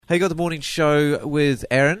Hey, you got the morning show with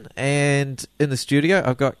Aaron, and in the studio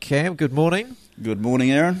I've got Cam. Good morning. Good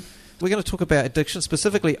morning, Aaron. We're going to talk about addiction,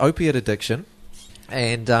 specifically opiate addiction,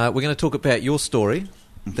 and we're going to talk about your story.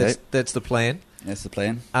 Okay. That's the plan. That's the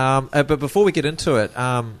plan. But before we get into it,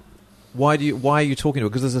 why are you talking to it?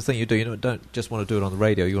 Because this is the thing you do. You don't just want to do it on the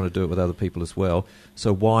radio. You want to do it with other people as well.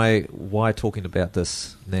 So why talking about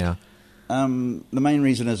this now? The main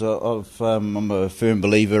reason is I'm a firm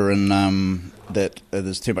believer in that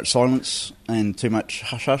there's too much silence and too much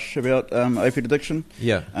hush-hush about opiate addiction.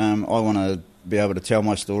 Yeah. I want to be able to tell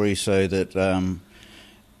my story so that,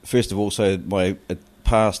 first of all, so my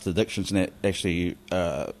past addictions and actually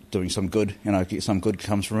doing some good, get some good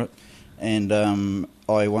comes from it. And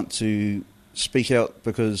I want to speak out,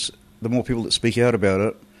 because the more people that speak out about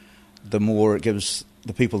it, the more it gives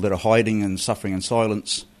the people that are hiding and suffering in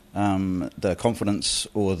silence the confidence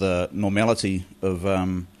or the normality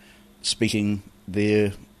of speaking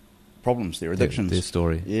their problems, their addictions. Their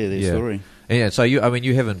story. Yeah, their story. Yeah, so you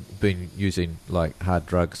haven't been using like hard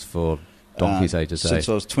drugs for donkey's ages, since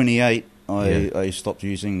I was 28, I stopped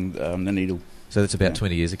using the needle. So that's about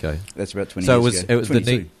 20 years ago. That's about 20 years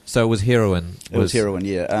ago. So it was heroin. It was heroin,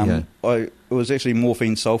 yeah. It was actually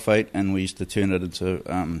morphine sulfate, and we used to turn it into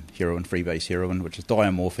heroin, freebase heroin, which is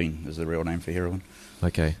diamorphine is the real name for heroin.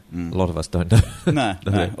 Okay. A lot of us don't know.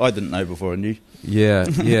 No, I didn't know before I knew.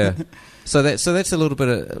 Yeah. So that's a little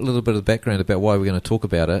bit of background about why we're going to talk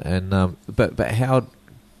about it, and but how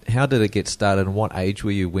did it get started, and what age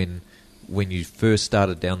were you when you first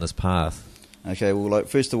started down this path? Okay, well,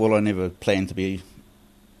 first of all, I never planned to be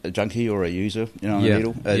a junkie or a user, a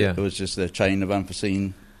needle. It was just a chain of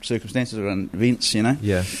unforeseen circumstances and events,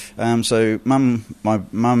 Yeah. So my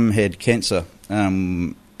mum had cancer,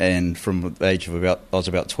 and from the age of I was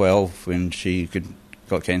about 12 when she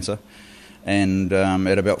got cancer, and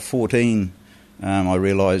at about 14, I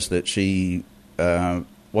realised that she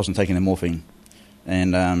wasn't taking the morphine.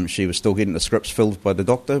 And she was still getting the scripts filled by the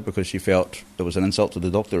doctor, because she felt it was an insult to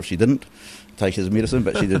the doctor if she didn't take his medicine,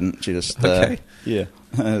 but she didn't. She just okay.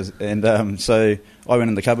 And so I went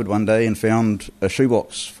in the cupboard one day and found a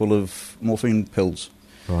shoebox full of morphine pills.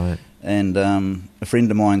 Right. And a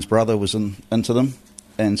friend of mine's brother was into them,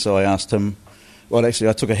 and so I asked him. Well, actually,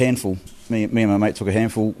 I took a handful. Me and my mate took a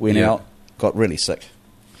handful. Went out, got really sick,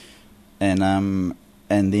 and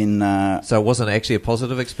then... so it wasn't actually a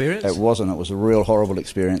positive experience? It wasn't. It was a real horrible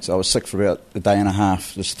experience. I was sick for about a day and a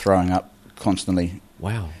half, just throwing up constantly.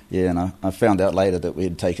 Wow. Yeah, and I found out later that we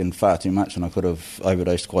had taken far too much, and I could have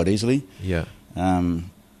overdosed quite easily. Yeah.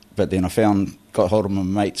 But then I got hold of my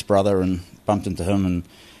mate's brother and bumped into him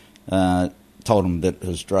and told him that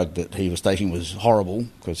his drug that he was taking was horrible,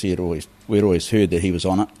 because we'd always heard that he was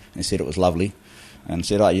on it, and he said it was lovely, and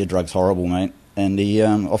said, your drug's horrible, mate. And he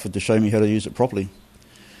offered to show me how to use it properly.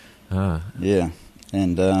 Ah. Yeah,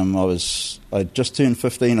 and I just turned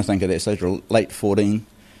 15, I think, at that stage, or late 14,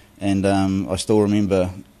 and I still remember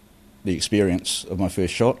the experience of my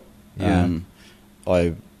first shot. Yeah.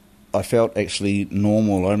 I felt actually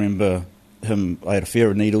normal. I remember I had a fear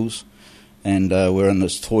of needles, and we're in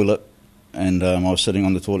this toilet, and I was sitting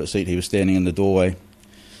on the toilet seat, he was standing in the doorway,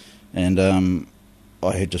 and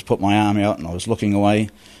I had just put my arm out, and I was looking away,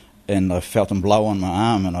 and I felt him blow on my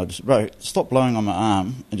arm, and I just, bro, stop blowing on my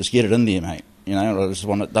arm and just get it in there, mate. I just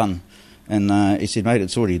want it done. And he said, mate,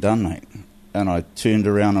 it's already done, mate. And I turned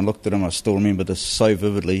around and looked at him. I still remember this so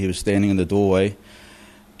vividly. He was standing in the doorway,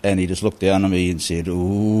 and he just looked down at me and said,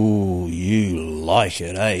 ooh, you like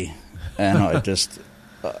it, eh? And I just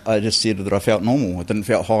said that I felt normal. I didn't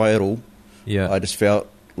feel high at all. Yeah. I just felt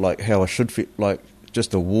like how I should feel, like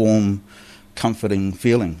just a warm, comforting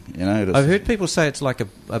feeling, I've heard people say it's like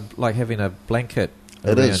like having a blanket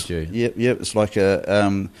around you. Yeah. It's like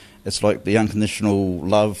it's like the unconditional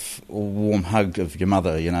love or warm hug of your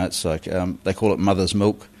mother. It's like they call it mother's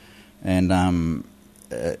milk, and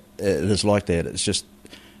it is like that. It's just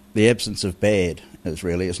the absence of bad.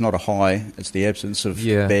 It's not a high. It's the absence of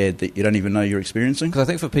bad that you don't even know you're experiencing. Because I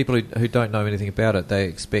think for people who don't know anything about it, they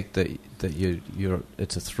expect that you're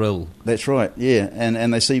it's a thrill. That's right. Yeah,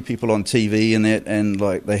 and they see people on TV and that, and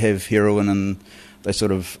like they have heroin and they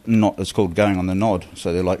sort of it's called going on the nod.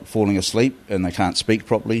 So they're like falling asleep and they can't speak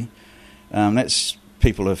properly. That's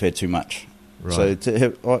people who've had too much. Right.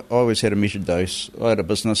 So I always had a measured dose. I had a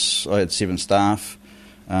business. I had 7 staff.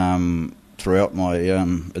 Throughout my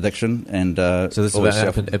addiction, and so this is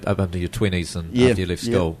up into your 20s and after you left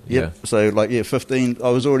school. Yeah. So 15. I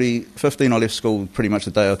was already 15. I left school pretty much the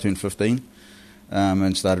day I turned 15,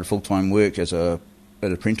 and started full-time work as an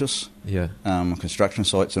apprentice. Yeah. On construction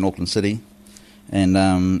sites in Auckland City, and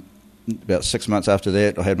about 6 months after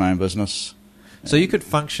that, I had my own business. So you could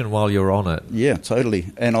function while you're on it. Yeah, totally.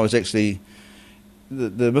 And I was actually,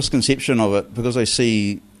 the misconception of it, because they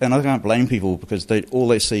see, and I can't blame people, because all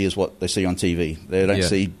they see is what they see on TV. They don't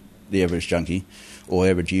see the average junkie or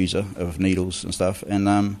average user of needles and stuff.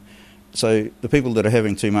 And so the people that are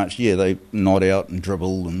having too much, they nod out and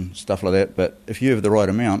dribble and stuff like that. But if you have the right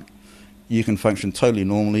amount, you can function totally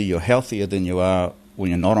normally. You're healthier than you are when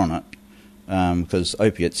you're not on it. Because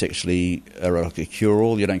opiates actually are like a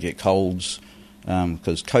cure-all. You don't get colds,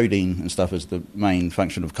 because codeine and stuff is the main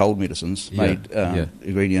function of cold medicines,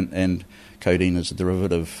 ingredient, and codeine is a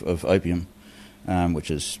derivative of opium,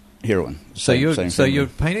 which is heroin. So you're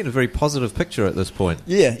painting a very positive picture at this point.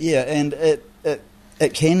 Yeah, and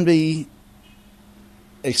it can be,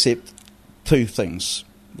 except two things.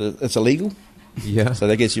 It's illegal, so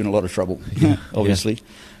that gets you in a lot of trouble, obviously. Yeah.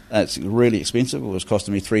 It's really expensive. It was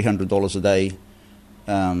costing me $300 a day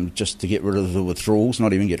just to get rid of the withdrawals,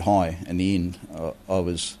 not even get high. In the end, I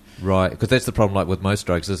was... Right, because that's the problem, like with most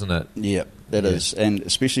drugs, isn't it? Yeah, that is. And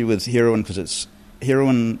especially with heroin, because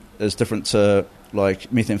heroin is different to like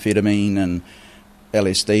methamphetamine and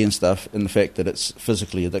LSD and stuff in the fact that it's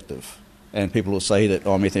physically addictive. And people will say that,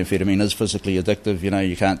 methamphetamine is physically addictive,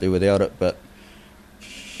 you can't do without it, but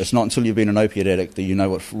it's not until you've been an opiate addict that you know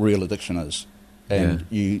what real addiction is. And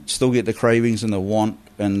you still get the cravings and the want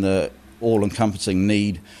and the all-encompassing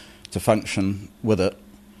need to function with it,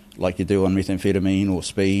 like you do on methamphetamine or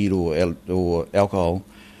speed or alcohol.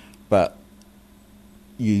 But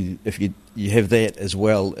if you have that as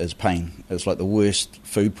well as pain, it's like the worst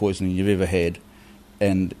food poisoning you've ever had.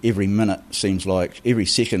 And every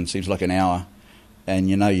second seems like an hour, and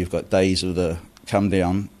you've got days of the come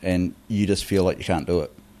down, and you just feel like you can't do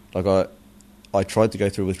it. Like I tried to go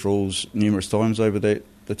through withdrawals numerous times over the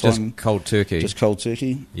time. Just cold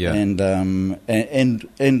turkey. Yeah.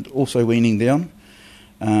 And also weaning down.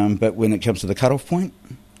 But when it comes to the cut-off point,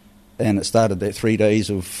 and it started that 3 days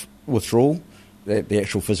of withdrawal, the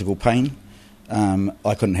actual physical pain,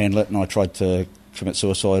 I couldn't handle it, and I tried to commit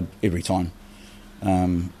suicide every time.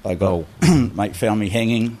 Mate found me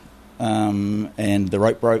hanging, and the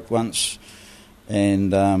rope broke once,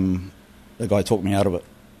 and the guy talked me out of it.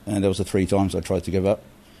 And that was the 3 times I tried to give up.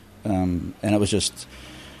 And it's just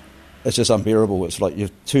unbearable. It's like you're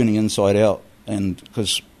turning inside out. And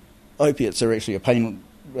because opiates are actually a pain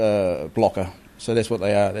blocker. So that's what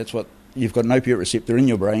they are. You've got an opiate receptor in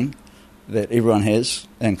your brain that everyone has.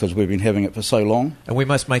 And because we've been having it for so long. And we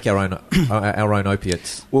must make our own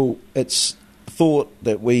opiates. Well, it's thought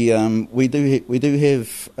that we do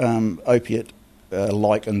have opiate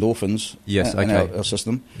like endorphins in our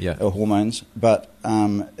system, our hormones, but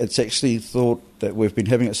it's actually thought that we've been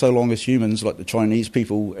having it so long as humans, like the Chinese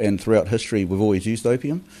people, and throughout history we've always used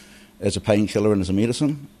opium as a painkiller and as a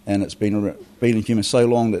medicine, and it's been in humans so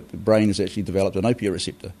long that the brain has actually developed an opiate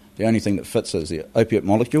receptor. The only thing that fits is the opiate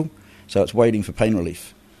molecule, so it's waiting for pain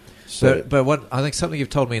relief. So, but what I think something you've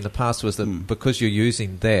told me in the past was that because you're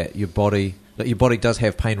using that, your body does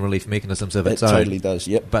have pain relief mechanisms of its own. It totally does,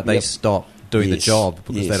 yep. But they stop doing the job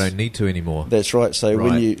because they don't need to anymore. That's right. So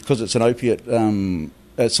because it's an opiate,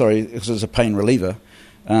 because it's a pain reliever,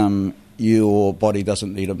 your body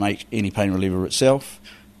doesn't need to make any pain reliever itself,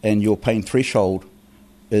 and your pain threshold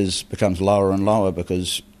becomes lower and lower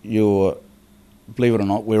because believe it or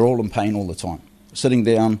not, we're all in pain all the time. Sitting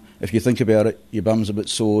down, if you think about it, your bum's a bit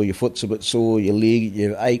sore, your foot's a bit sore, your leg,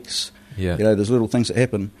 your aches. Yeah. There's little things that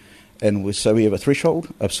happen. And so we have a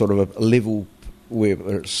threshold, of sort of a level where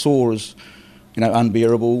it's sore is,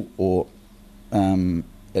 unbearable, or you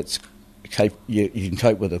can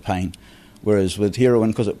cope with the pain. Whereas with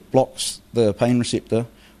heroin, because it blocks the pain receptor,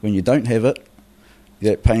 when you don't have it,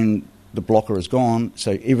 that pain, the blocker is gone,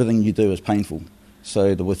 so everything you do is painful.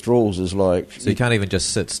 So the withdrawals is like... So you can't even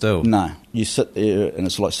just sit still? No. You sit there and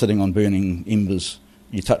it's like sitting on burning embers.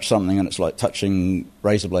 You touch something and it's like touching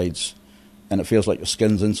razor blades, and it feels like your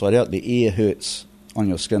skin's inside out. The air hurts on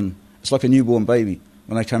your skin. It's like a newborn baby.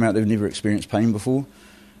 When they come out, they've never experienced pain before,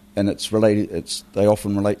 and it's related. They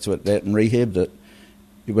often relate to that in rehab, that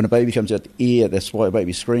when a baby comes out, the air, that's why a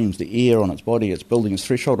baby screams, the air on its body, it's building its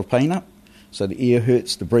threshold of pain up. So the air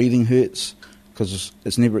hurts, the breathing hurts, because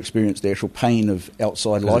it's never experienced the actual pain of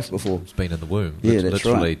outside life before. It's been in the womb. Yeah, that's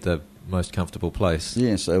literally right. The most comfortable place.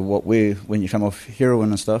 Yeah, so when you come off heroin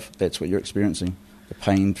and stuff, that's what you're experiencing, the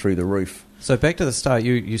pain through the roof. So back to the start,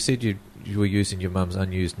 you said you were using your mum's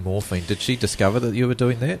unused morphine. Did she discover that you were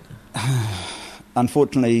doing that?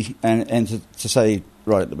 Unfortunately, and to say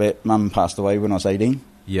right at the bat, Mum passed away when I was 18.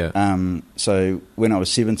 Yeah. So when I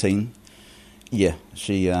was 17,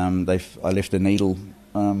 she I left a needle.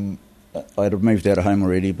 I had moved out of home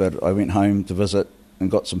already, but I went home to visit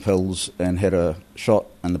and got some pills and had a shot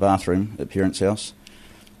in the bathroom at parents' house.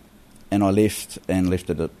 And I left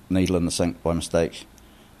a needle in the sink by mistake.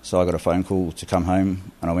 So I got a phone call to come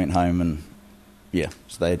home, and I went home, and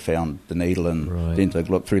so they had found the needle, and then they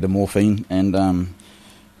looked through the morphine, and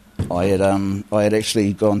I had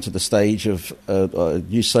actually gone to the stage of I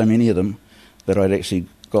used so many of them that I'd actually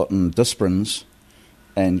gotten disprins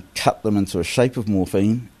and cut them into a shape of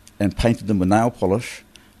morphine and painted them with nail polish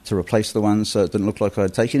to replace the ones so it didn't look like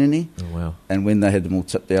I'd taken any. Oh, wow. And when they had them all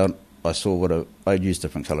tipped out, I saw I'd used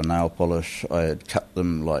different colour nail polish. I had cut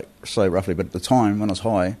them like so roughly, but at the time when I was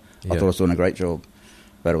high, I thought I was doing a great job.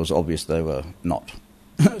 But it was obvious they were not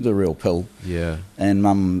the real pill. Yeah. And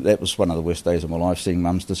Mum, that was one of the worst days of my life, seeing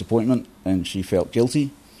Mum's disappointment, and she felt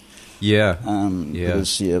guilty. Yeah.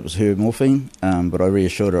 Because it was her morphine, but I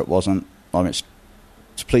reassured her it wasn't.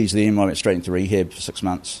 To please them, I went straight into rehab for 6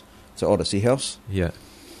 months to Odyssey House. Yeah.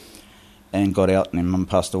 And got out, and then Mum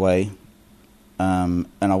passed away. And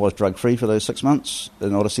I was drug-free for those 6 months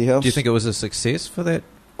in Odyssey House. Do you think it was a success for that?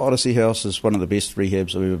 Odyssey House is one of the best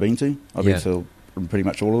rehabs I've ever been to. I've been to pretty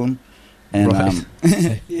much all of them. And,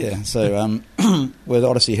 right. So with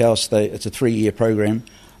Odyssey House, it's a 3-year program.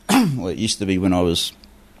 Well, it used to be when I was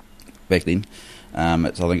back then. I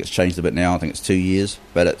think it's changed a bit now. I think it's 2 years.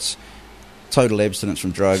 But it's total abstinence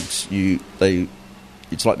from drugs.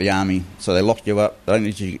 It's like the army, so they lock you up. They don't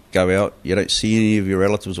let you go out. You don't see any of your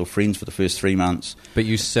relatives or friends for the first 3 months. But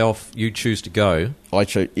you choose to go. I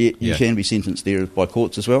chose. You can be sentenced there by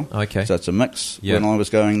courts as well. Okay. So it's a mix. Yeah. When I was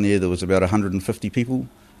going there was about 150 people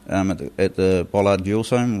at the Bollard Girls'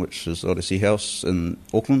 Home, which is Odyssey House in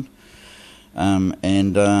Auckland.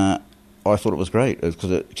 And I thought it was great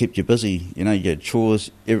because it kept you busy. You had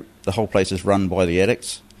chores. The whole place is run by the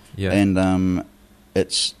addicts. Yeah. And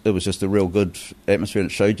it was just a real good atmosphere, and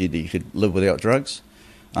it showed you that you could live without drugs.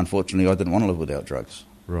 Unfortunately, I didn't want to live without drugs.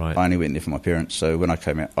 Right. I only went there for my parents. So when I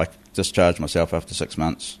came out, I discharged myself after 6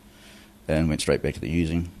 months and went straight back to the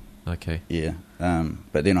using. Okay. Yeah.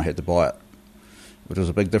 But then I had to buy it, which was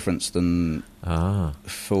a big difference than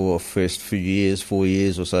for the first 4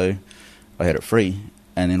 years or so, I had it free.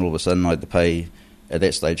 And then all of a sudden I had to pay, at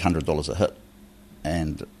that stage, $100 a hit.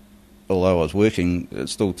 And although I was working, it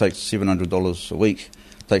still takes $700 a week.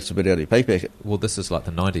 Takes a bit out of your pay packet. Well, this is like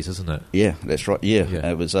the 90s, isn't it? Yeah, that's right. Yeah.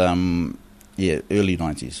 It was early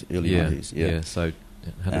 90s. Yeah. So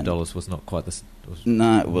 $100 was not quite this.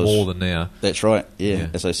 No, it was more than now. That's right. Yeah.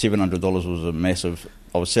 So $700 was a massive.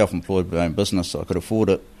 I was self-employed with my own business, so I could afford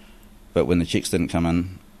it. But when the checks didn't come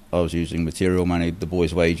in, I was using material money, the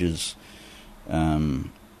boys' wages,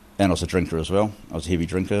 and I was a drinker as well. I was a heavy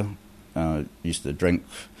drinker. Used to drink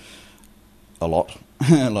a lot,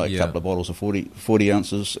 a couple of bottles of 40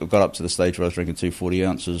 ounces. I got up to the stage where I was drinking 2 40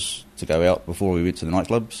 ounces to go out before we went to the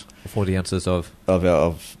nightclubs. 40 ounces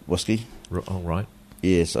of whiskey. Oh, right.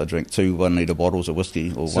 Yes, I drank 2 1-litre bottles of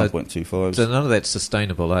whiskey, or 1.25s. So none of that's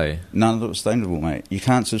sustainable, eh? None of it was sustainable, mate. You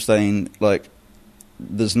can't sustain,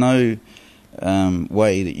 there's no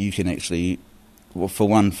way that you can actually, for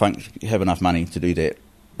one, have enough money to do that,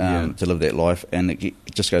 to live that life, and it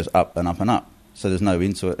just goes up and up and up. So there's no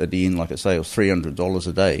end to it. At the end, like I say, it was $300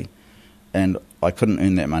 a day, and I couldn't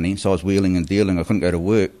earn that money, so I was wheeling and dealing. I couldn't go to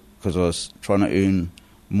work because I was trying to earn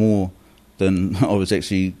more than I was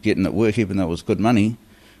actually getting at work, even though it was good money.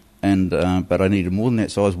 And but I needed more than that,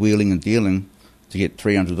 so I was wheeling and dealing to get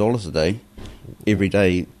 $300 a day every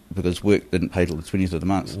day because work didn't pay till the 20th of the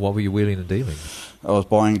month. What were you wheeling and dealing? I was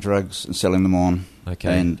buying drugs and selling them on.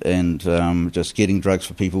 Okay. And just getting drugs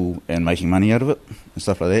for people and making money out of it and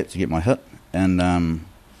stuff like that to get my hit. And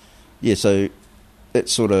so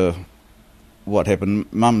that's sort of what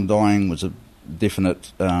happened. Mum dying was a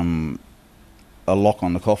definite a lock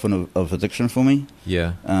on the coffin of addiction for me.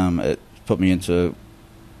 Yeah. It put me into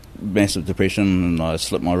massive depression, and I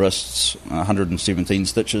slipped my wrists, 117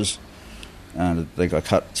 stitches. They got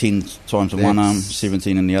cut 10 times in one arm,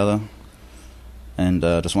 17 in the other. And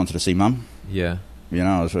just wanted to see Mum. Yeah.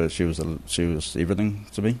 She was everything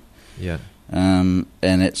to me. Yeah. And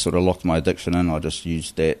that sort of locked my addiction in. I just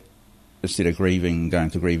used that. Instead of going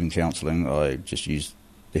to grieving counselling, I just used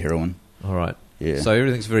the heroin. All right. Yeah. So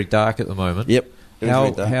everything's very dark at the moment. Yep.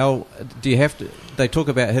 How do you have to? They talk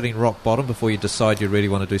about hitting rock bottom before you decide you really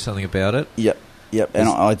want to do something about it. Yep. And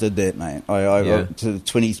I did that, mate. I got to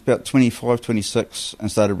about 25, 26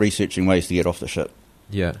 and started researching ways to get off the shit.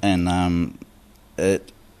 Yeah. And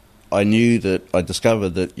I knew that I discovered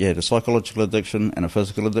that you had a psychological addiction and a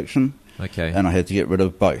physical addiction. Okay. And I had to get rid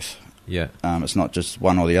of both. Yeah. It's not just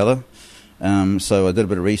one or the other. So I did a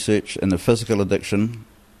bit of research, and the physical addiction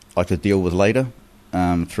I could deal with later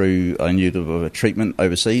through, I knew of a treatment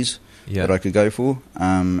overseas Yeah. that I could go for.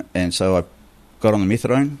 And so I got on the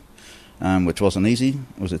methadone, which wasn't easy.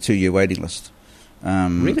 It was a 2-year waiting list.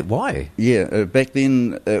 Really? Why? Yeah, back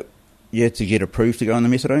then you had to get approved to go on the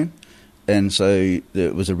methadone, and so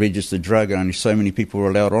it was a registered drug, and only so many people were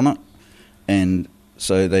allowed on it, and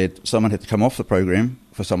so someone had to come off the program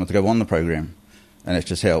for someone to go on the program, and that's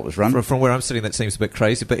just how it was run. From where I'm sitting, that seems a bit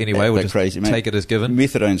crazy, but anyway, we'll just crazy, take it as given.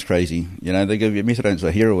 Methadone's crazy. They give you methadone's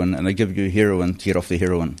a heroin, and they give you heroin to get off the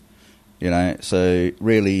heroin. So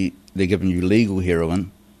really they're giving you legal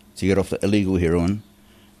heroin to get off the illegal heroin,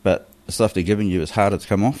 but the stuff they're giving you is harder to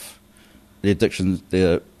come off. The addictions,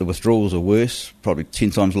 the withdrawals are worse, probably 10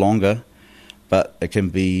 times longer, but it can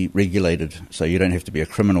be regulated, so you don't have to be a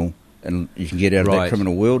criminal, and you can get out of that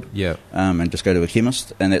criminal world, and just go to a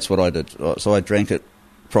chemist, and that's what I did. So I drank it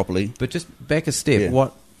properly. But just back a step,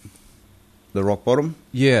 what? The rock bottom?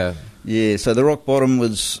 Yeah. Yeah, so the rock bottom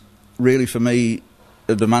was really, for me,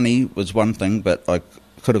 the money was one thing, but I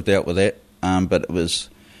could have dealt with that, but it was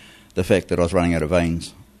the fact that I was running out of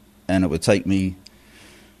veins, and it would take me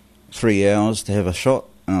 3 hours to have a shot,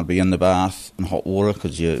 and I'd be in the bath in hot water,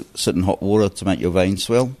 because you sit in hot water to make your veins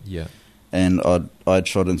swell. Yeah. And I'd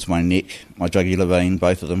shot into my neck, my jugular vein,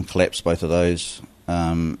 both of them, collapsed both of those,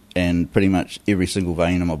 and pretty much every single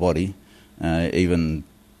vein in my body, even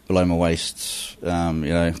below my waist,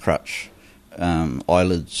 crutch,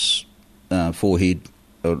 eyelids, forehead.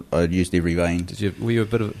 I'd used every vein. Did you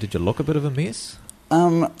look a bit of a mess?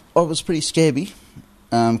 I was pretty scabby,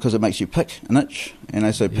 because it makes you pick and itch,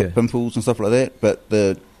 pimples and stuff like that. But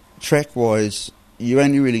the track-wise, you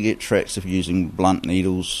only really get tracks if you're using blunt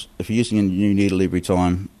needles. If you're using a new needle every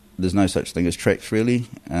time, there's no such thing as tracks, really,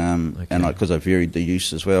 and because I varied the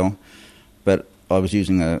use as well. But I was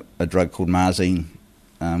using a drug called Marzine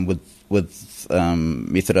with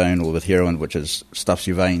methadone or with heroin, which is stuffs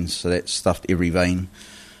your veins, so that stuffed every vein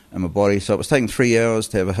in my body. So it was taking 3 hours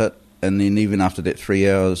to have a hit, and then even after that 3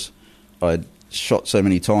 hours, I'd shot so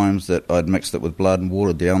many times that I'd mixed it with blood and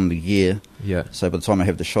watered down the gear. Yeah. So by the time I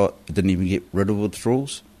had the shot, it didn't even get rid of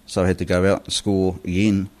withdrawals. So I had to go out and score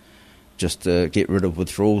again just to get rid of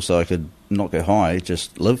withdrawals so I could not go high,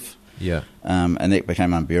 just live. Yeah. And that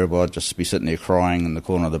became unbearable. I'd just be sitting there crying in the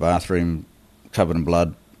corner of the bathroom, covered in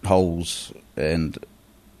blood, holes, and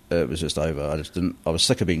it was just over. I was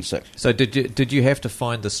sick of being sick. So did you have to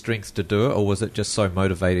find the strength to do it, or was it just so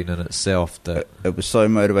motivating in itself that... It was so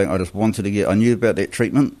motivating. I just wanted to I knew about that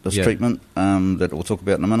treatment, treatment that we'll talk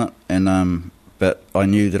about in a minute, and but I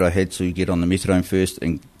knew that I had to get on the methadone first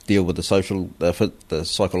and deal with the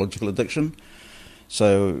psychological addiction.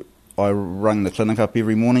 So I rang the clinic up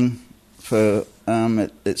every morning at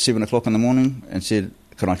 7 o'clock in the morning and said,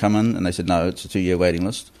 can I come in? And they said, no, it's a 2-year waiting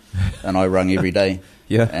list. And I rang every day.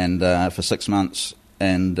 Yeah. And for 6 months,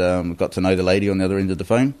 and got to know the lady on the other end of the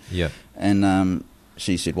phone. Yeah. And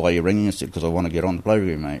she said, why are you ringing? I said, because I want to get on the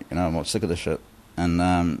program, mate. I'm sick of this shit. And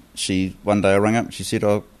one day I rang up and she said,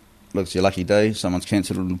 oh, look, it's your lucky day. Someone's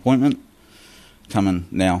cancelled an appointment. Come in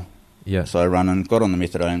now. Yeah. So I ran in, got on the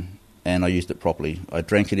methadone, and I used it properly. I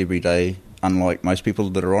drank it every day, unlike most people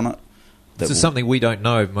that are on it. This is something we don't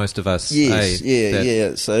know, most of us. Yes,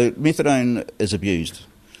 yeah. So methadone is abused.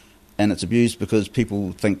 And it's abused because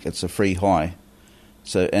people think it's a free high.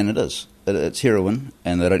 And it is. It's heroin,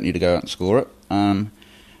 and they don't need to go out and score it.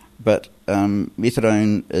 But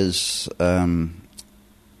methadone is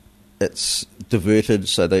it's diverted.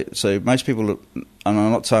 So most people, and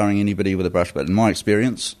I'm not tarring anybody with a brush, but in my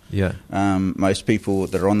experience, most people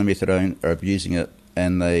that are on the methadone are abusing it,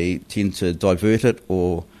 and they tend to divert it,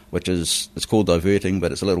 it's called diverting,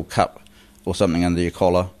 but it's a little cup or something under your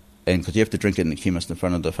collar. And because you have to drink it in the chemist in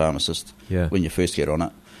front of the pharmacist when you first get on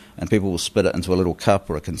it, and people will spit it into a little cup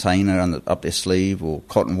or a container up their sleeve or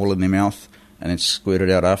cotton wool in their mouth and then squirt it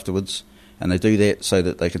out afterwards. And they do that so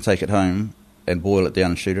that they can take it home and boil it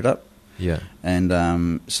down and shoot it up. Yeah.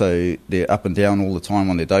 And so they're up and down all the time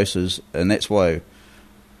on their doses, and that's why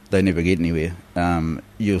they never get anywhere.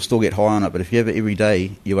 You'll still get high on it, but if you have it every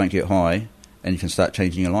day, you won't get high, and you can start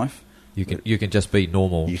changing your life. You can just be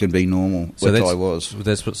normal. You can be normal, which I was.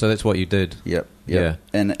 So that's what you did. Yep. Yeah.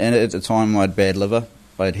 And at the time, I had bad liver.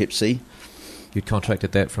 I had Hep C. You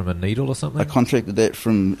contracted that from a needle or something? I contracted that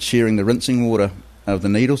from sharing the rinsing water of the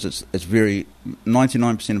needles. It's very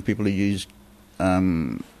 99% of people who use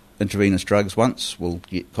intravenous drugs once will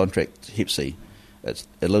contract Hep C. It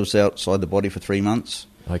lives outside the body for 3 months.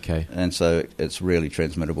 Okay. And so it's really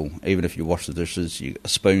transmittable. Even if you wash the dishes, a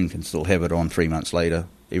spoon can still have it on 3 months later,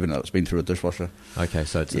 even though it's been through a dishwasher. Okay,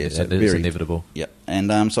 so it's inevitable. Yeah.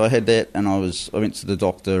 And so I had that, and I went to the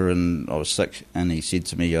doctor, and I was sick, and he said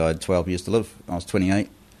to me I had 12 years to live. I was 28.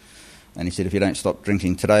 And he said, if you don't stop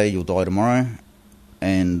drinking today, you'll die tomorrow.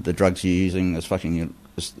 And the drugs you're using is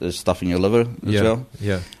stuffing your liver as well.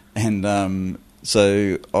 Yeah. And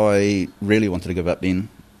so I really wanted to give up then.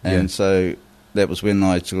 And so that was when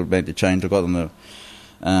I sort of made the change. I got on the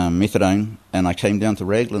methadone, and I came down to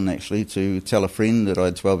Raglan actually to tell a friend that I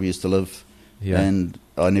had 12 years to live, and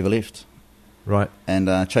I never left. Right.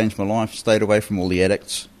 And changed my life, stayed away from all the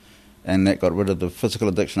addicts, and that got rid of the physical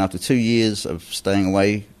addiction. After 2 years of staying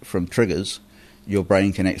away from triggers, your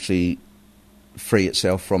brain can actually free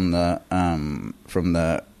itself from the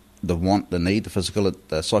want, the need,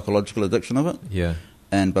 the psychological addiction of it. Yeah.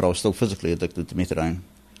 But I was still physically addicted to methadone.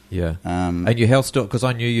 Yeah. And your health still, because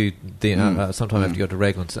I knew you then sometime after you got to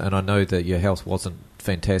Raglan's, and I know that your health wasn't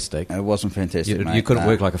fantastic. It wasn't fantastic, mate. You couldn't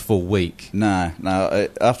work like a full week. No.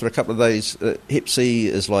 After a couple of days, Hep C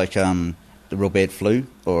is like the real bad flu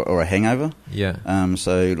or a hangover. Yeah.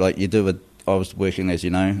 So like I was working, as you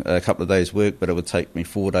know, a couple of days work, but it would take me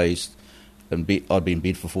 4 days, and I'd be in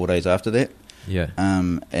bed for 4 days after that. Yeah.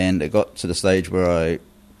 And it got to the stage where I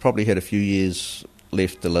probably had a few years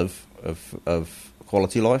left to live of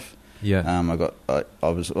quality life. Yeah. I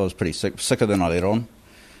was pretty sicker than I let on.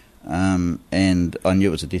 And I knew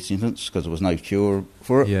it was a death sentence because there was no cure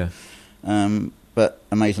for it. Yeah. But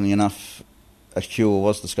amazingly enough, a cure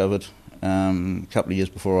was discovered a couple of years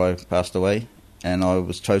before I passed away, and I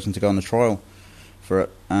was chosen to go on the trial for it,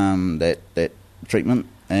 that treatment.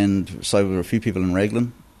 And so were a few people in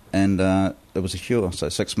Raglan, and it was a cure. So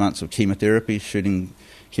 6 months of chemotherapy, shooting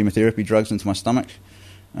chemotherapy drugs into my stomach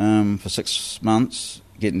for 6 months,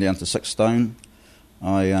 getting down to 6 stone.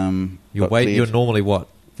 Your weight? You're normally what?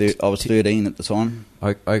 I was 13 at the time.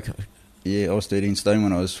 Okay. Yeah, I was 13 stone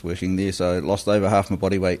when I was working there, so I lost over half my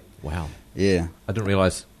body weight. Wow. Yeah. I didn't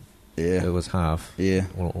realise it was half. Yeah.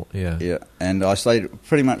 Well, yeah. Yeah. And I stayed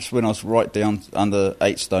pretty much when I was right down under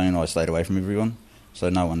 8 stone, I stayed away from everyone, so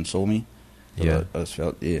no one saw me. Yeah. I just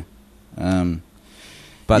felt,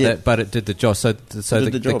 But it did the job. So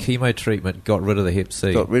the job. chemo treatment got rid of the Hep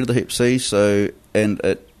C. Got rid of the Hep C, and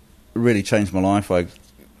it really changed my life. I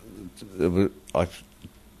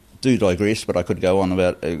do digress, but I could go on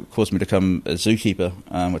about it caused me to become a zookeeper,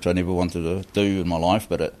 which I never wanted to do in my life,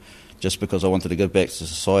 but just because I wanted to give back to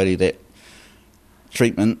society, that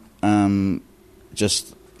treatment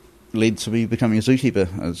just led to me becoming a zookeeper.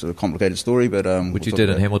 It's a complicated story, but which you did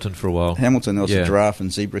in Hamilton for a while. Hamilton, I was a giraffe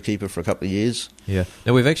and zebra keeper for a couple of years. Yeah.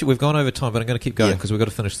 Now we've gone over time, but I'm going to keep going because we've got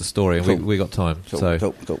to finish the story, and cool. we got time. Cool.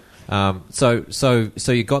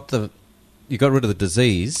 So you got rid of the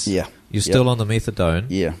disease. Yeah. You're still on the methadone.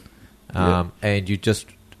 Yeah. And you just,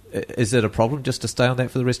 is it a problem just to stay on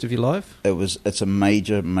that for the rest of your life? It's a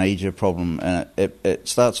major problem, and it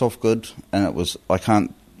starts off good, and I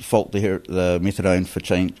can't fault the methadone for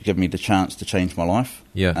giving me the chance to change my life.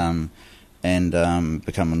 Yeah. And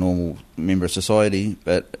become a normal member of society,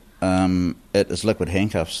 but it is liquid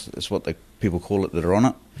handcuffs. It's what people call it that are on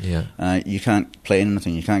it. Yeah. You can't plan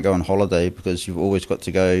anything. You can't go on holiday because you've always got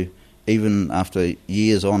to go. Even after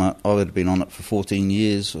years on it, I would have been on it for 14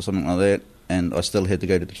 years or something like that, and I still had to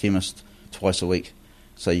go to the chemist twice a week.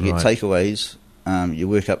 So you get takeaways. You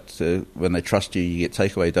work up to, when they trust you, you get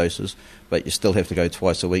takeaway doses, but you still have to go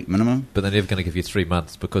twice a week minimum. But they're never going to give you 3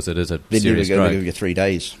 months because it is a they're serious drug. They're going to give you 3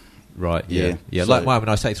 days. Right, yeah. So, like when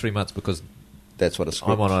I say 3 months because that's what it's.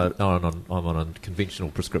 I'm on a conventional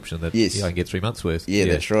prescription that I can get 3 months worth. Yeah,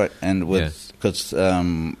 that's right. And because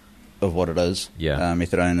of what it is,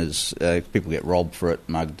 methadone is people get robbed for it,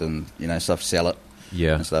 mugged, and stuff, sell it,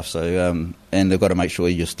 and stuff. So and they've got to make sure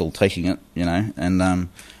you're still taking it, And I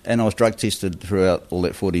was drug tested throughout all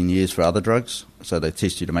that 14 years for other drugs, so they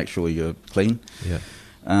test you to make sure you're clean. Yeah.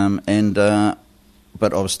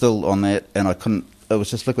 But I was still on that, and I couldn't. It was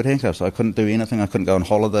just liquid handcuffs. I couldn't do anything. I couldn't go on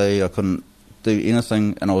holiday. I couldn't do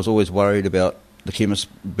anything, and I was always worried about the chemist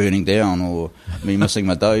burning down or me missing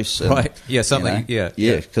my dose. And, right. Yeah. Something. Yeah.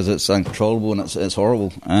 Because it's uncontrollable and it's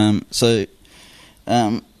horrible.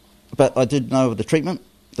 But I did know of the treatment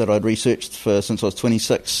that I'd researched since I was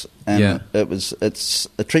 26, and it's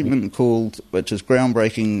a treatment which is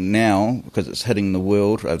groundbreaking now because it's hitting the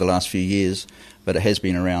world over the last few years, but it has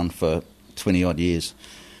been around for 20 odd years,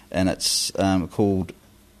 and it's called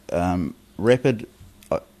ultra rapid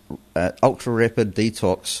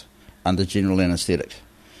detox under general anaesthetic,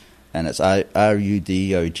 and it's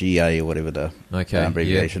RUDOGA or whatever the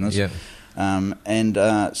abbreviation is. Yeah.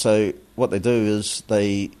 So what they do is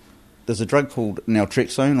there's a drug called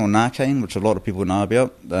naltrexone or Narcan, which a lot of people know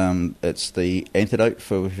about. It's the antidote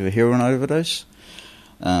for heroin overdose.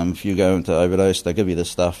 If you go into overdose, they give you this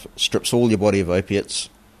stuff, strips all your body of opiates,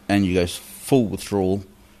 and you go full withdrawal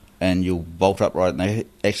and you'll bolt upright, and they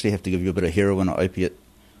actually have to give you a bit of heroin or opiate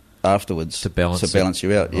afterwards to balance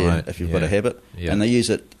you out, right. if you've got a habit. Yeah. And they use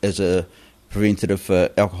it as a preventative for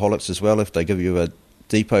alcoholics as well. If they give you a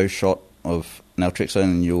depot shot of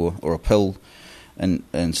naltrexone or a pill and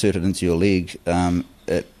insert it into your leg,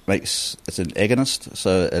 it's an agonist,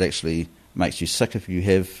 so it actually makes you sick if you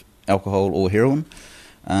have alcohol or heroin.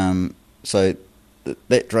 So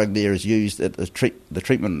that drug there is used at the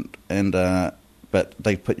treatment, but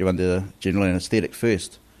they put you under general anaesthetic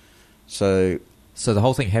first. So the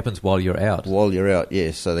whole thing happens while you're out? While you're out,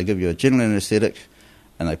 yes. So they give you a general anaesthetic,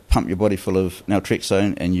 and they pump your body full of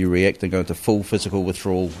naltrexone, and you react and go into full physical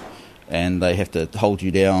withdrawal, and they have to hold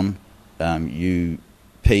you down. You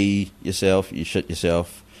pee yourself, you shit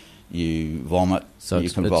yourself, you vomit, so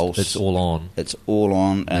you convulse. It's all on. It's all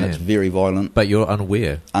on, and it's very violent. But you're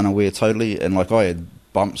unaware? Unaware, totally. And like I had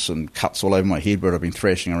bumps and cuts all over my head where I've been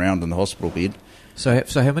thrashing around in the hospital bed. So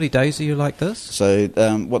how many days are you like this? So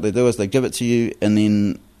what they do is they give it to you, and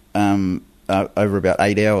then over about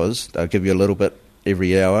 8 hours, they'll give you a little bit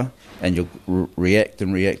every hour, and you'll react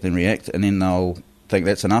and react and react, and then they'll think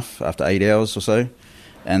that's enough after 8 hours or so,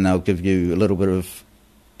 and they'll give you a little bit of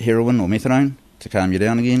heroin or methadone to calm you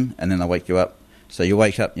down again, and then they'll wake you up. So you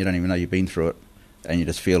wake up, you don't even know you've been through it, and you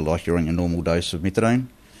just feel like you're on your normal dose of methadone.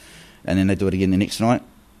 And then they do it again the next night,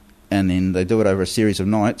 and then they do it over a series of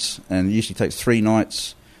nights, and it usually takes 3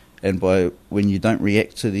 nights. And when you don't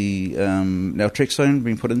react to the naltrexone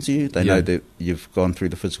being put into you, they know that you've gone through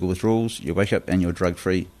the physical withdrawals, you wake up and you're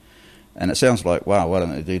drug-free. And it sounds like, wow, why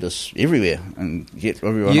don't they do this everywhere and get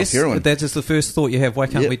everyone off heroin? Yes, that is the first thought you have. Why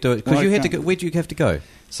can't we do it? Because you had to go. Where did you have to go?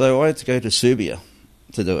 So I had to go to Serbia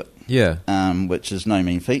to do it. Yeah. Which is no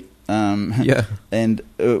mean feat. Yeah. And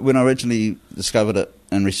when I originally discovered it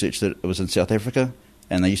and researched it, it was in South Africa,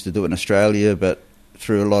 and they used to do it in Australia, but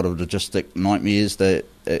through a lot of logistic nightmares, they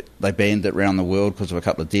banned it around the world because of a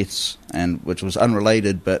couple of deaths, and which was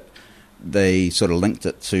unrelated, but they sort of linked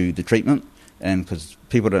it to the treatment. And because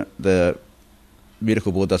the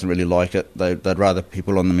medical board doesn't really like it, they'd rather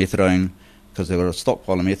people on the methadone, because they've got a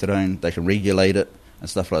stockpile of methadone, they can regulate it and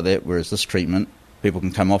stuff like that. Whereas this treatment, people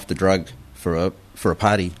can come off the drug for a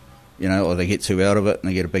party, or they get too out of it and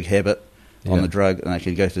they get a big habit on the drug, and they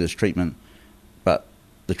can go through this treatment. But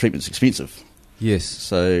the treatment's expensive. Yes.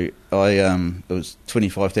 So it was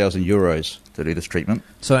 €25,000 to do this treatment.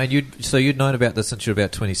 So you'd known about this since you were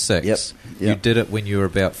about 26. Yep. You did it when you were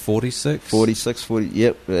about 46. 40.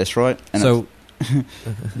 Yep, that's right. And so,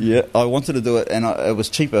 yeah, I wanted to do it, and it was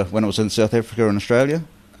cheaper when it was in South Africa and Australia.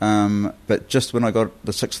 But just when I got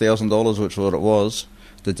the $6,000, which was what it was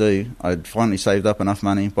to do, I'd finally saved up enough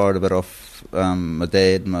money, borrowed a bit off my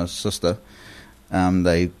dad, my sister.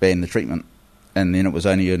 They banned the treatment, and then it was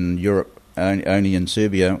only in Europe. Only in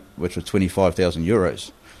Serbia, which was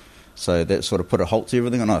 €25,000. So that sort of put a halt to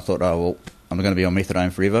everything, and I thought, oh, well, I'm going to be on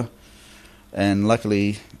methadone forever. And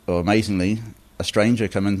luckily, or amazingly, a stranger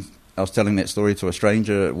came in. I was telling that story to a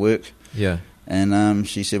stranger at work. Yeah. And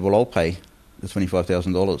she said, well, I'll pay the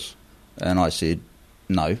 $25,000. And I said,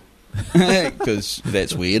 no, because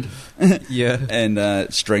that's weird. Yeah.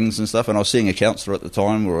 And strings and stuff. And I was seeing a counsellor at the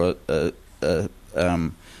time, or a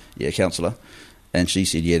counsellor. And she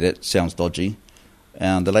said, yeah, that sounds dodgy.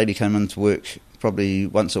 And the lady came into work probably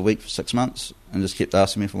once a week for 6 months and just kept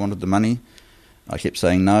asking me if I wanted the money. I kept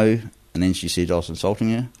saying no, and then she said I was insulting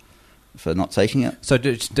her for not taking it. So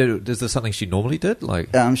is there something she normally did?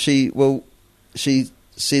 She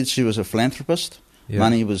said she was a philanthropist. Yeah.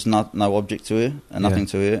 Money was no object to her and nothing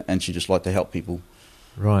to her, and she just liked to help people.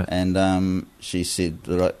 Right. And she said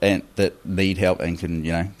that need help and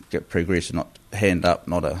can get progress and not hand up,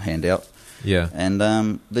 not a handout. Yeah. And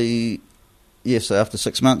so after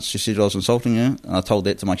 6 months, she said I was insulting her, and I told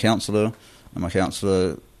that to my counsellor, and my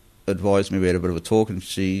counsellor advised me. We had a bit of a talk, and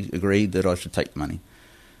she agreed that I should take the money.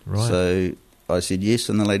 Right. So I said yes,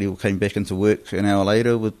 and the lady came back into work an hour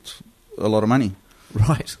later with a lot of money.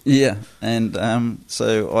 Right. Yeah. And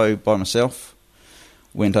so I, by myself,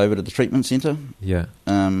 went over to the treatment centre. Yeah.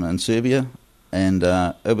 In Serbia, and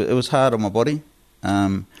it was hard on my body.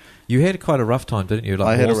 You had quite a rough time, didn't you?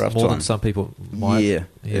 I had a rough time. More than some people might.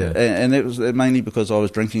 Yeah. And it was mainly because I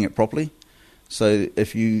was drinking it properly. So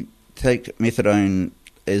if you take methadone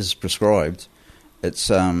as prescribed, it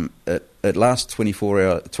lasts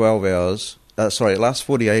 12 hours. It lasts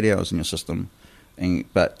 48 hours in your system,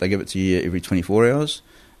 but they give it to you every 24 hours,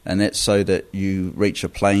 and that's so that you reach a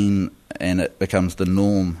plane and it becomes the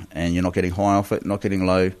norm, and you're not getting high off it, not getting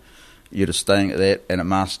low. You're just staying at that, and it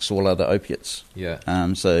masks all other opiates. Yeah.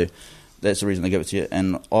 So that's the reason they give it to you.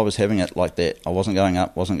 And I was having it like that. I wasn't going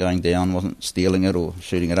up, wasn't going down, wasn't stealing it or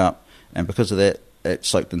shooting it up. And because of that, it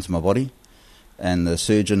soaked into my body. And the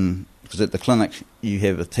surgeon, because at the clinic you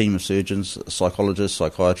have a team of surgeons, a psychologist,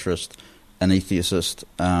 psychiatrist, anaesthetist,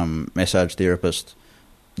 massage therapist,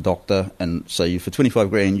 doctor, and so you, for 25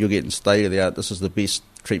 grand you're getting state of the art. This is the best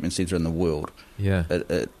treatment centre in the world. Yeah.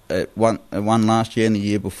 It won last year and the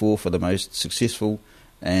year before for the most successful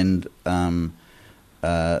and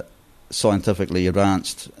scientifically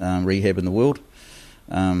advanced rehab in the world.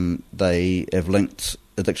 They have linked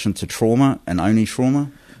addiction to trauma and only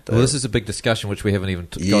trauma. Well, this is a big discussion which we haven't even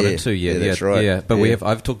got into yet. Yeah, that's right. Yeah, but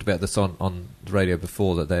I've talked about this on the radio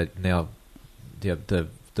before, that they now,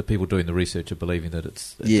 the people doing the research are believing that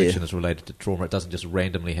addiction is related to trauma. It doesn't just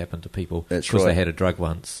randomly happen to people because they had a drug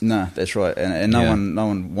once. No, that's right. And no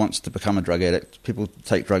one wants to become a drug addict. People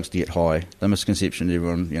take drugs to get high. The misconception,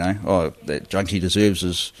 everyone, that junkie deserves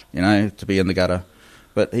is, to be in the gutter.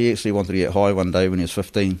 But he actually wanted to get high one day when he was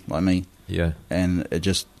 15, like me. Yeah. And it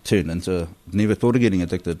just turned into, never thought of getting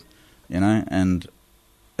addicted, and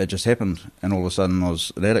it just happened. And all of a sudden I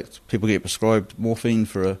was an addict. People get prescribed morphine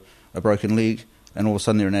for a broken leg, and all of a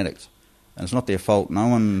sudden they're an addict. And it's not their fault. No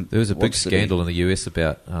one. There was a big scandal in the US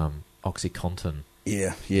about OxyContin.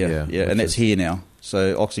 Yeah. And that's here now.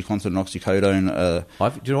 So OxyContin and oxycodone.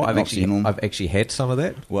 I've actually had some of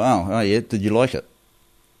that. Wow. Oh yeah. Did you like it?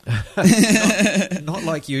 not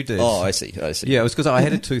like you did. Oh, I see. Yeah, it was because I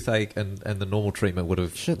had a toothache, and the normal treatment would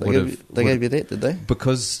have. They gave you that, did they?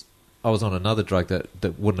 Because I was on another drug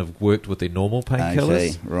that wouldn't have worked with their normal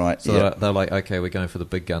painkillers. Okay, right. So they're like, okay, we're going for the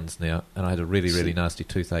big guns now, and I had a really, really nasty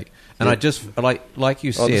toothache, and I just like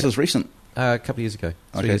you said. Oh, this is recent. A couple of years ago,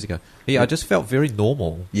 3 years ago. Yeah, I just felt very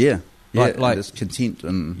normal. Yeah. Like just content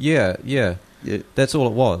and. Yeah. That's all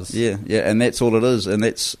it was. Yeah, and that's all it is, and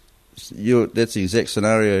that's the exact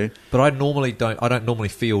scenario. But I don't normally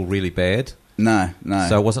feel really bad. No.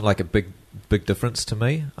 So it wasn't like a big difference to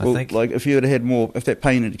me, I think. Like if you had more, if that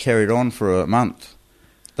pain had carried on for a month,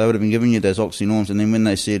 they would have been giving you those oxynorms, and then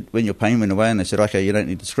when your pain went away and they said, okay, you don't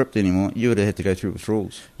need the script anymore, you would have had to go through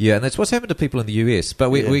withdrawals. Yeah, and that's what's happened to people in the US. But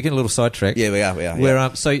we're getting a little sidetracked. Yeah, we are.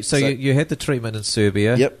 Where, so you had the treatment in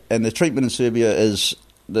Serbia. Yep, and the treatment in Serbia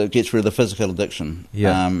that gets rid of the physical addiction.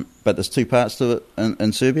 Yeah. But there's two parts to it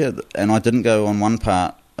in Serbia, and I didn't go on one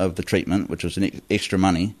part of the treatment, which was extra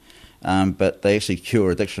money, but they actually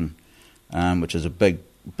cure addiction, which is a big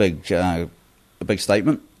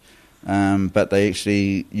statement. But they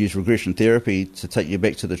actually use regression therapy to take you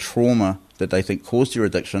back to the trauma that they think caused your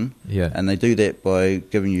addiction. Yeah. And they do that by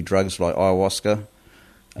giving you drugs like ayahuasca,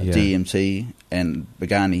 DMT, and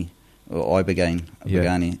Begani, or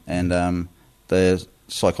Begani. And the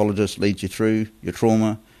psychologist leads you through your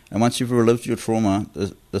trauma. And once you've relived your trauma,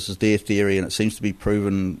 this is their theory, and it seems to be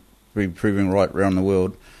proving right around the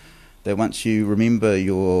world, that once you remember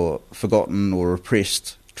your forgotten or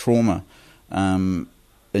repressed trauma in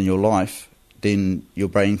your life, then your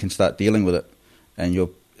brain can start dealing with it, and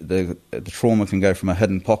the trauma can go from a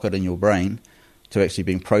hidden pocket in your brain to actually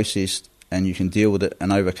being processed, and you can deal with it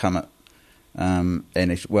and overcome it,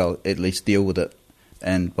 at least deal with it.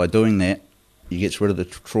 And by doing that, you get rid of the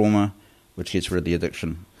trauma, which gets rid of the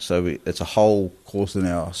addiction. So it's a whole course in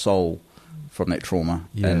our soul from that trauma,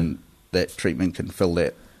 and that treatment can fill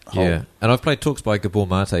that hole. Yeah, and I've played talks by Gabor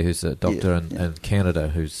Mate, who's a doctor in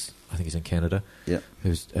Canada, I think he's in Canada,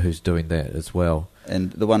 who's doing that as well.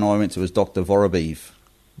 And the one I went to was Dr. Vorobev.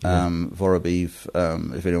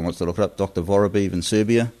 If anyone wants to look it up, Dr. Vorobev in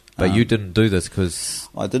Serbia. But you didn't do this because...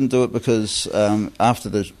 I didn't do it because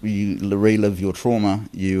after you relive your trauma,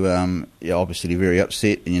 you're obviously very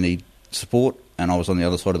upset and you need support, and I was on the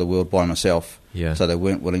other side of the world by myself, so they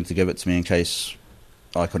weren't willing to give it to me in case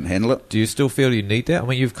I couldn't handle it. Do you still feel you need that? I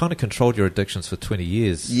mean, you've kind of controlled your addictions for 20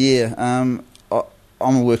 years. Yeah, I'm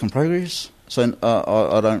a work in progress, so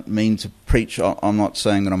I don't mean to preach. I'm not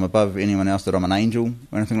saying that I'm above anyone else, that I'm an angel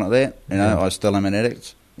or anything like that. I still am an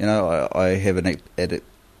addict. I have an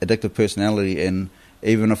addictive personality, and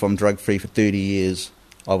even if I'm drug-free for 30 years,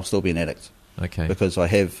 I will still be an addict. Okay. Because I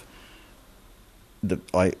have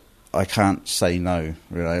I can't say no,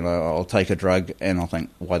 really. I'll take a drug and I'll think,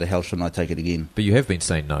 why the hell shouldn't I take it again? But you have been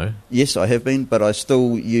saying no. Yes, I have been, but I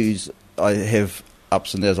still I have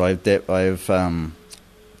ups and downs.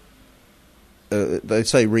 They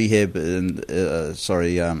say rehab, and they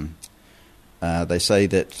say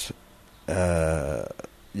that,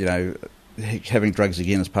 having drugs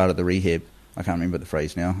again is part of the rehab. I can't remember the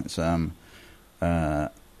phrase now. It's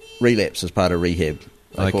relapse is part of rehab.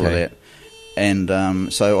 They call it that. And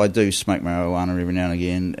so I do smoke marijuana every now and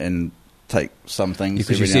again and take some things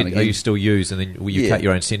because you said, you still use, and then you cut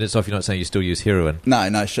your own sentence off. You're not saying you still use heroin. No.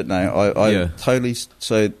 I totally...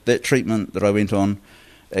 So that treatment that I went on,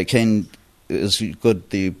 it can is good.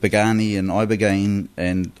 The Begani and Ibogaine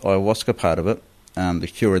and ayahuasca part of it, the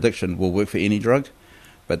cure addiction, will work for any drug.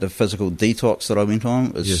 But the physical detox that I went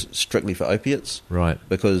on is strictly for opiates. Right.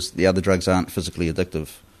 Because the other drugs aren't physically addictive.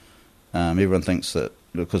 Everyone thinks that,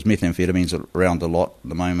 because methamphetamine's around a lot at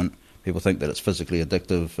the moment, people think that it's physically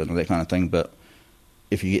addictive and that kind of thing. But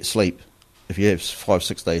if you get sleep, if you have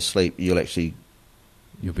 5-6 days sleep, you'll be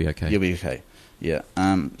okay. You'll be okay. Yeah.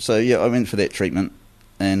 So I went for that treatment,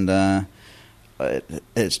 and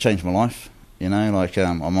it's changed my life. You know, like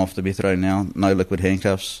I'm off the methadone now, no liquid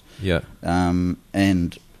handcuffs. Yeah.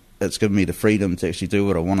 And it's given me the freedom to actually do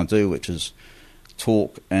what I want to do, which is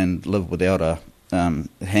talk and live without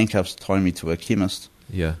handcuffs tying me to a chemist.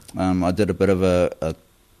 Yeah. I did a bit of a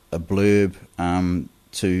blurb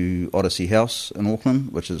to Odyssey House in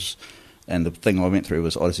Auckland, and the thing I went through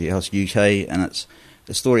was Odyssey House UK, and it's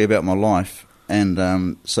a story about my life.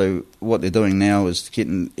 And so what they're doing now is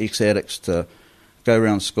getting ex-addicts to go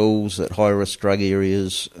around schools at high-risk drug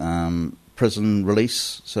areas, prison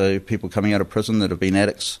release, so people coming out of prison that have been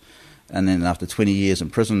addicts, and then after 20 years in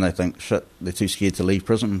prison they think, shit, they're too scared to leave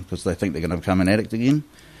prison because they think they're going to become an addict again.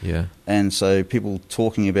 Yeah. And so people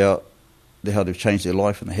talking about how they've changed their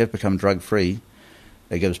life and they have become drug-free,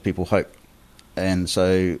 it gives people hope. And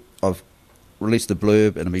so I've released a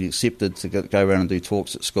blurb and I've been accepted to go around and do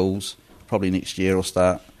talks at schools, probably next year I'll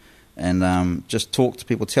start, and just talk to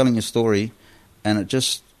people, telling your story. And it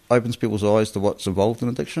just opens people's eyes to what's involved in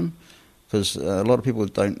addiction, because a lot of people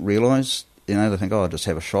don't realise, they think, I'll just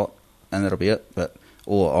have a shot and that'll be it,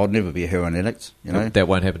 or I'll never be a heroin addict, That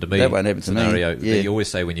won't happen to me. That won't happen to me. Scenario that you always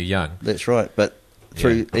say when you're young. That's right, but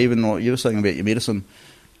through even what you were saying about your medicine,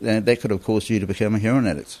 that could have caused you to become a heroin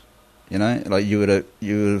addict. Like you would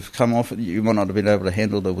have come off, you might not have been able to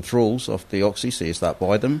handle the withdrawals off the oxy, so you start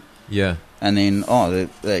by them. Yeah. And then,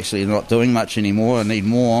 they're actually not doing much anymore, I need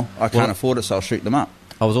more, I can't afford it, so I'll shoot them up.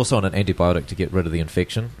 I was also on an antibiotic to get rid of the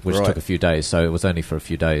infection, which took a few days, so it was only for a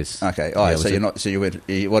few days. Okay,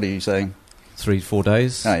 what are you saying? 3-4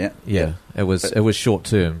 days? Oh, yeah. Yeah, it was short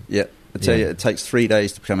term. Yeah, I tell you, it takes 3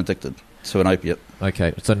 days to become addicted to an opiate.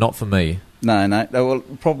 Okay, so not for me. No, well,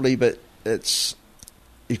 probably, but it's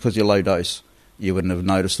because you're low dose. You wouldn't have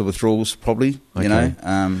noticed the withdrawals, probably. Okay.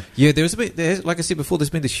 There was a bit. Like I said before, there's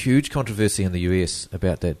been this huge controversy in the US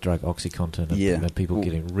about that drug OxyContin, and people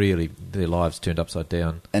getting really their lives turned upside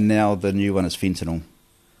down. And now the new one is fentanyl,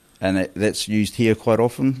 and that's used here quite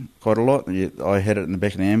a lot. I had it in the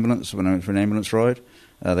back of the ambulance when I went for an ambulance ride.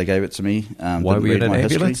 They gave it to me. Why were you in an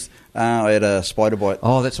ambulance? I had a spider bite.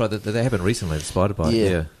 Oh, that's right. That happened recently, the spider bite.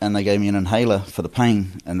 Yeah. And they gave me an inhaler for the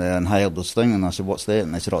pain, and they inhaled this thing, and I said, "What's that?"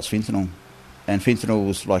 And they said, "Oh, it's fentanyl." And fentanyl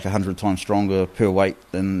was like 100 times stronger per weight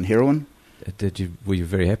than heroin. Were you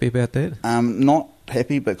very happy about that? Not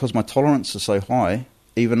happy, because my tolerance is so high,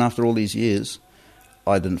 even after all these years,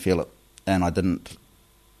 I didn't feel it. And I didn't,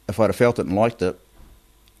 if I'd have felt it and liked it,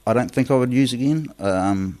 I don't think I would use again.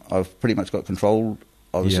 I've pretty much got control.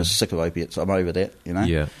 I was just sick of opiates. I'm over that,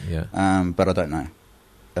 Yeah. But I don't know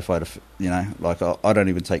if I'd have, I don't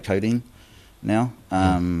even take codeine now.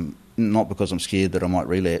 Not because I'm scared that I might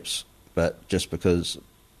relapse, but just because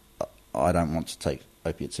I don't want to take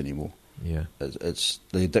opiates anymore. Yeah, it's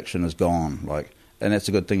the addiction is gone. And that's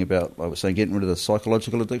a good thing about, I was saying, getting rid of the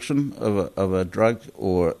psychological addiction of a drug,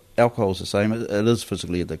 or alcohol's the same. It is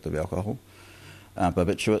physically addictive, alcohol.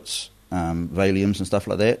 Barbiturates, Valiums and stuff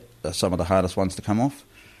like that are some of the hardest ones to come off.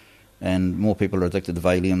 And more people are addicted to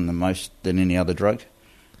Valium than any other drug.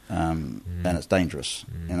 And it's dangerous.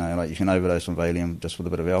 You can overdose on Valium just with a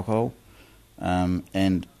bit of alcohol.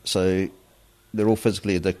 And so they're all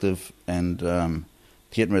physically addictive, and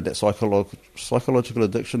getting rid of that psychological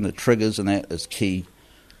addiction, the triggers and that, is key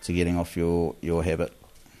to getting off your habit.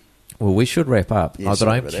 Well, we should wrap up. Yeah, but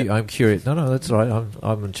I'm curious. No, that's all right.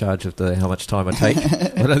 I'm in charge of how much time I take.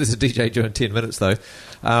 I know there's a DJ doing 10 minutes though.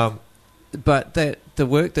 But the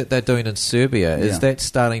work that they're doing in Serbia, is that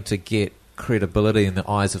starting to get credibility in the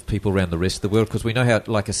eyes of people around the rest of the world? Because we know how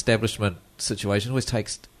establishment situation always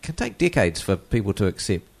can take decades for people to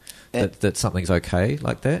accept that something's okay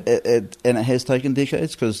like that. And it has taken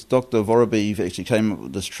decades, because Dr. Vorobiev actually came up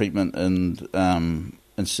with this treatment in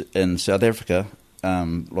South Africa,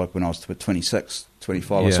 when I was 26,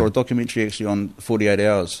 25. I saw a documentary actually on 48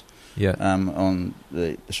 Hours. Yeah. On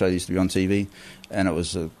the show that used to be on TV, and it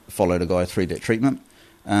was followed a guy through that treatment,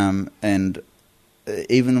 and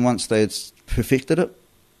even once they had perfected it,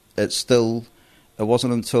 it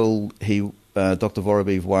wasn't until Dr.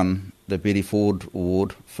 Vorobiev won the Betty Ford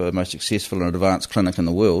Award for most successful and advanced clinic in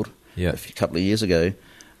the world a couple of years ago,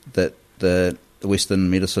 that the the Western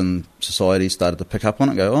medicine society started to pick up on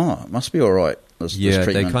it and go, oh, it must be all right, this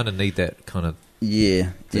treatment. They kind of need that kind of...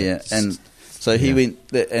 Yeah. And so he went...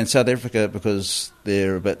 And South Africa, because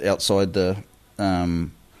they're a bit outside the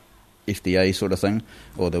FDA sort of thing,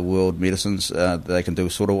 or the world medicines, they can do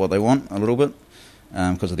sort of what they want a little bit.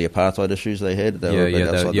 Because of the apartheid issues they had, they were a bit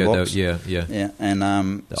outside the box. Yeah.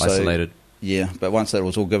 And isolated. Yeah, but once that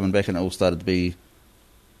was all given back and it all started to be,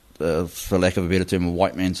 for lack of a better term, a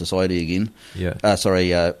white man society again. Yeah.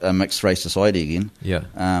 A mixed race society again. Yeah.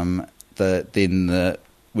 Then the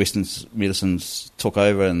Western medicines took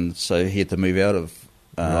over, and so he had to move out of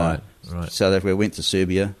right. South Africa, went to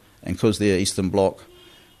Serbia, and because they're Eastern Bloc,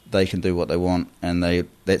 they can do what they want, and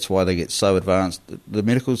that's why they get so advanced.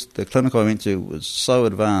 The clinic I went to was so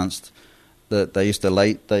advanced that they used to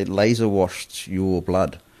laser washed your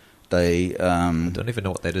blood. I don't even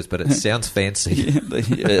know what that is, but it sounds fancy. It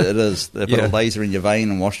is. They put a laser in your vein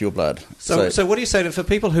and wash your blood. So what do you say for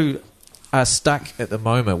people who are stuck at the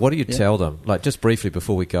moment? What do you tell them? Like, just briefly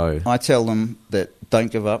before we go. I tell them that don't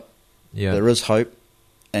give up. Yeah. There is hope,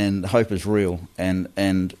 and hope is real, and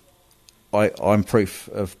I'm proof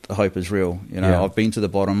of the hope is real. You know, I've been to the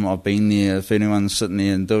bottom. I've been there. If anyone's sitting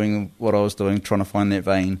there and doing what I was doing, trying to find that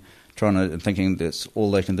vein, thinking that's all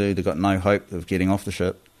they can do, they've got no hope of getting off the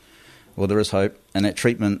ship. Well, there is hope, and that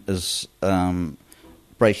treatment is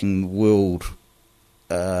breaking world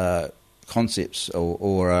concepts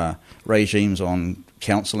or regimes on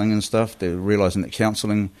counselling and stuff. They're realising that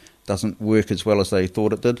counselling doesn't work as well as they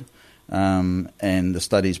thought it did, and the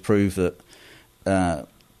studies prove that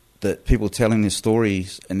people telling their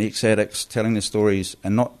stories, and ex-addicts telling their stories,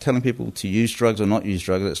 and not telling people to use drugs or not use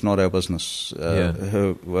drugs, it's not our business.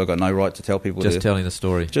 We've got no right to tell people. Just telling the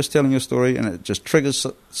story. Just telling your story, and it just triggers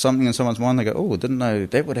something in someone's mind. They go, oh, I didn't know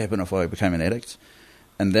that would happen if I became an addict.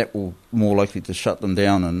 And that will more likely to shut them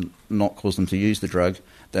down and not cause them to use the drug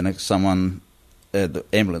than if someone, the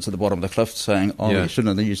ambulance at the bottom of the cliff saying, oh, you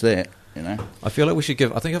shouldn't have used that, you know. I feel like we should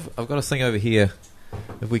give... I think I've got a thing over here.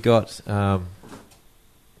 Have we got... I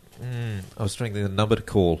was thinking the number to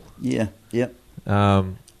call. Yeah. But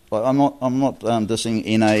I'm not dissing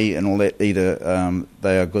NA and all that either.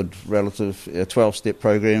 They are good relative. A 12-step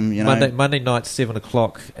program. You know, Monday night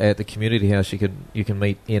 7:00 at the community house. You can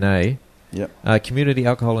meet NA. Yep. Community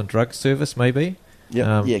Alcohol and Drug Service maybe.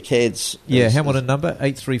 Yep. CADS. Hamilton number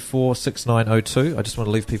 834-6902. I just want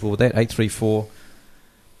to leave people with that 834.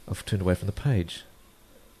 I've turned away from the page.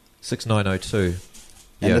 6902.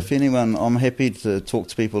 And if anyone, I'm happy to talk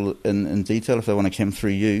to people in detail if they want to come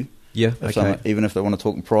through you. Yeah, okay. Even if they want to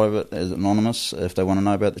talk in private as anonymous, if they want to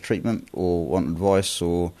know about the treatment or want advice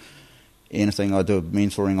or anything. I do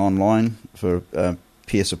mentoring online for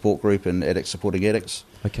peer support group and addicts supporting addicts.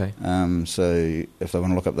 Okay. So if they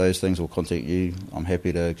want to look up those things or contact you, I'm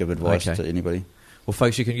happy to give advice to anybody. Well,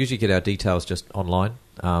 folks, you can usually get our details just online,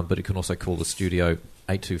 but you can also call the studio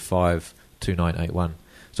 825-2981.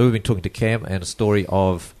 So we've been talking to Cam and a story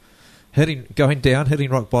of going down, hitting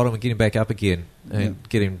rock bottom and getting back up again and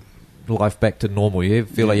getting life back to normal. You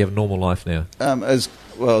feel like you have a normal life now? As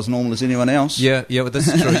normal as anyone else. Yeah, well, this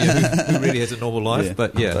is true. Who really has a normal life?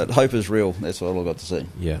 But hope is real. That's all I've got to say.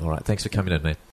 Yeah, all right. Thanks for coming in, man.